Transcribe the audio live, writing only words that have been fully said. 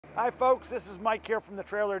Hi folks, this is Mike here from the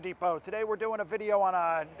Trailer Depot. Today we're doing a video on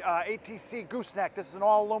a ATC Gooseneck. This is an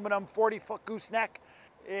all aluminum 40-foot gooseneck.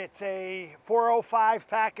 It's a 405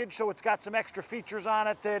 package, so it's got some extra features on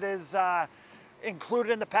it that is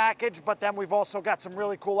included in the package, but then we've also got some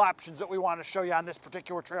really cool options that we want to show you on this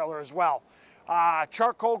particular trailer as well.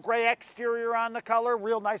 Charcoal gray exterior on the color,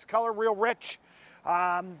 real nice color, real rich.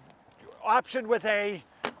 Option with a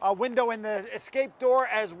window in the escape door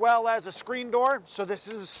as well as a screen door. So this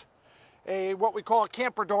is what we call a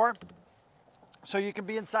camper door. So you can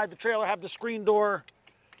be inside the trailer, have the screen door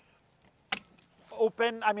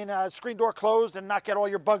open, screen door closed and not get all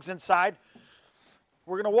your bugs inside.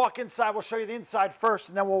 We're gonna walk inside, we'll show you the inside first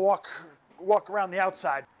and then we'll walk around the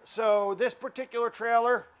outside. So this particular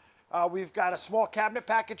trailer, we've got a small cabinet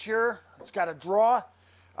package here. It's got a drawer,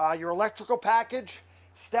 your electrical package,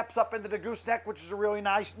 steps up into the gooseneck, which is a really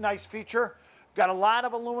nice feature. We've got a lot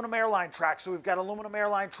of aluminum airline track. So we've got aluminum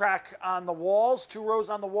airline track on the walls, 2 rows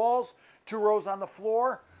on the walls, 2 rows on the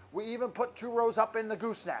floor. We even put 2 rows up in the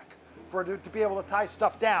gooseneck to be able to tie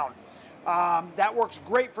stuff down. That works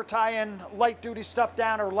great for tying light duty stuff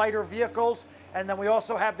down or lighter vehicles. And then we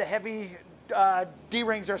also have the heavy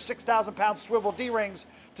D-rings, or 6,000 pound swivel D-rings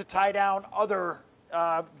to tie down other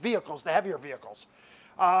vehicles, the heavier vehicles.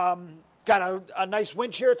 Got a nice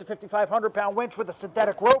winch here. It's a 5,500 pound winch with a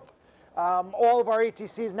synthetic rope. All of our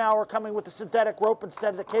ATCs now are coming with the synthetic rope instead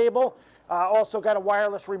of the cable. Also got a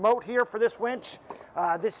wireless remote here for this winch.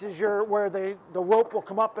 This is where the rope will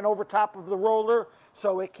come up and over top of the roller,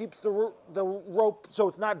 so it keeps the rope so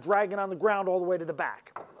it's not dragging on the ground all the way to the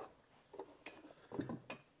back.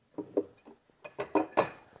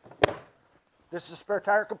 This is a spare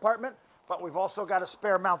tire compartment, but we've also got a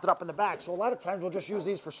spare mounted up in the back. So a lot of times we'll just use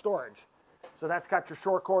these for storage. So that's got your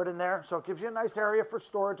short cord in there. So it gives you a nice area for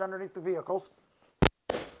storage underneath the vehicles.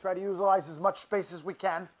 Try to utilize as much space as we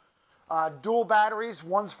can. Dual batteries,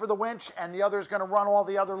 one's for the winch and the other is going to run all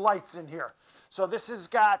the other lights in here. So this has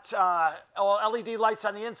got LED lights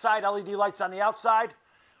on the inside, LED lights on the outside,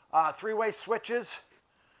 3-way switches.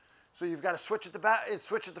 So you've got a switch at the back,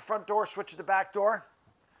 switch at the front door, switch at the back door.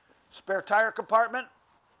 Spare tire compartment.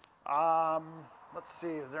 Let's see,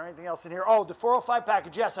 is there anything else in here? Oh, the 405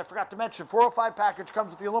 package, yes, I forgot to mention. 405 package comes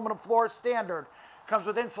with the aluminum floor standard, comes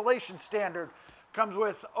with insulation standard, comes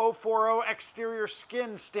with 040 exterior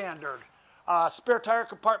skin standard. Spare tire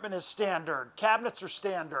compartment is standard. Cabinets are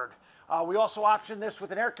standard. We also option this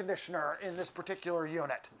with an air conditioner in this particular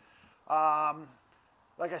unit.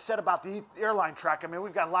 Like I said about the airline track,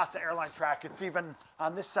 we've got lots of airline track. It's even,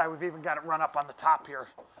 on this side, we've even got it run up on the top here.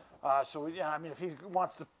 If he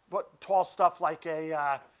wants to put tall stuff like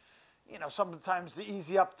sometimes the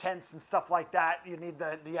easy up tents and stuff like that, you need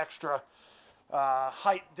the extra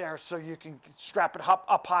height there so you can strap it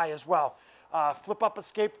up high as well. Flip up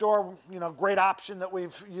escape door, great option that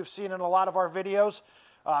you've seen in a lot of our videos.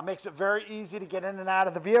 Makes it very easy to get in and out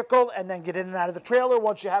of the vehicle and then get in and out of the trailer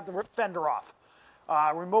once you have the fender off.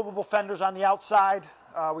 Removable fenders on the outside.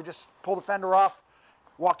 We just pull the fender off,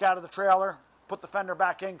 walk out of the trailer, put the fender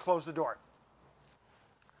back in, close the door.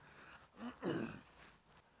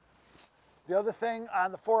 The other thing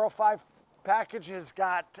on the 405 package has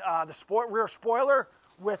got the rear spoiler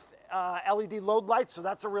with LED load lights, so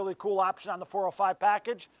that's a really cool option on the 405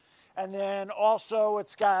 package. And then also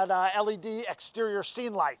it's got LED exterior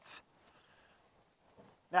scene lights.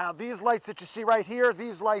 Now these lights that you see right here,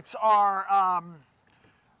 these lights are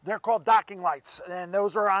they're called docking lights, and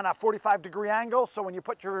those are on a 45-degree angle, so when you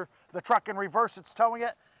put the truck in reverse, it's towing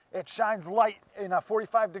it, it shines light in a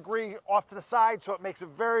 45-degree off to the side, so it makes it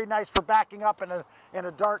very nice for backing up in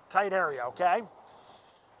a dark, tight area, okay?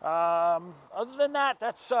 Other than that,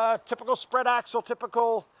 that's typical spread axle,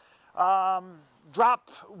 typical drop.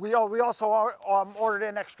 We also ordered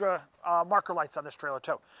in extra marker lights on this trailer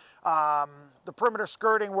too. The perimeter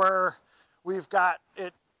skirting where we've got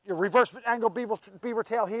it, your reverse angle beaver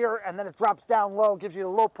tail here, and then it drops down low, gives you a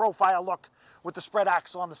low profile look with the spread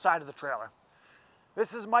axle on the side of the trailer.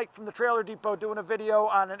 This is Mike from the Trailer Depot doing a video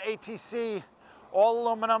on an ATC all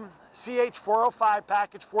aluminum CH405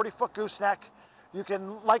 package 40-foot gooseneck. You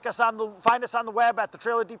can find us on the web at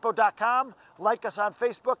thetrailerdepot.com, like us on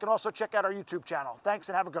Facebook, and also check out our YouTube channel. Thanks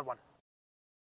and have a good one.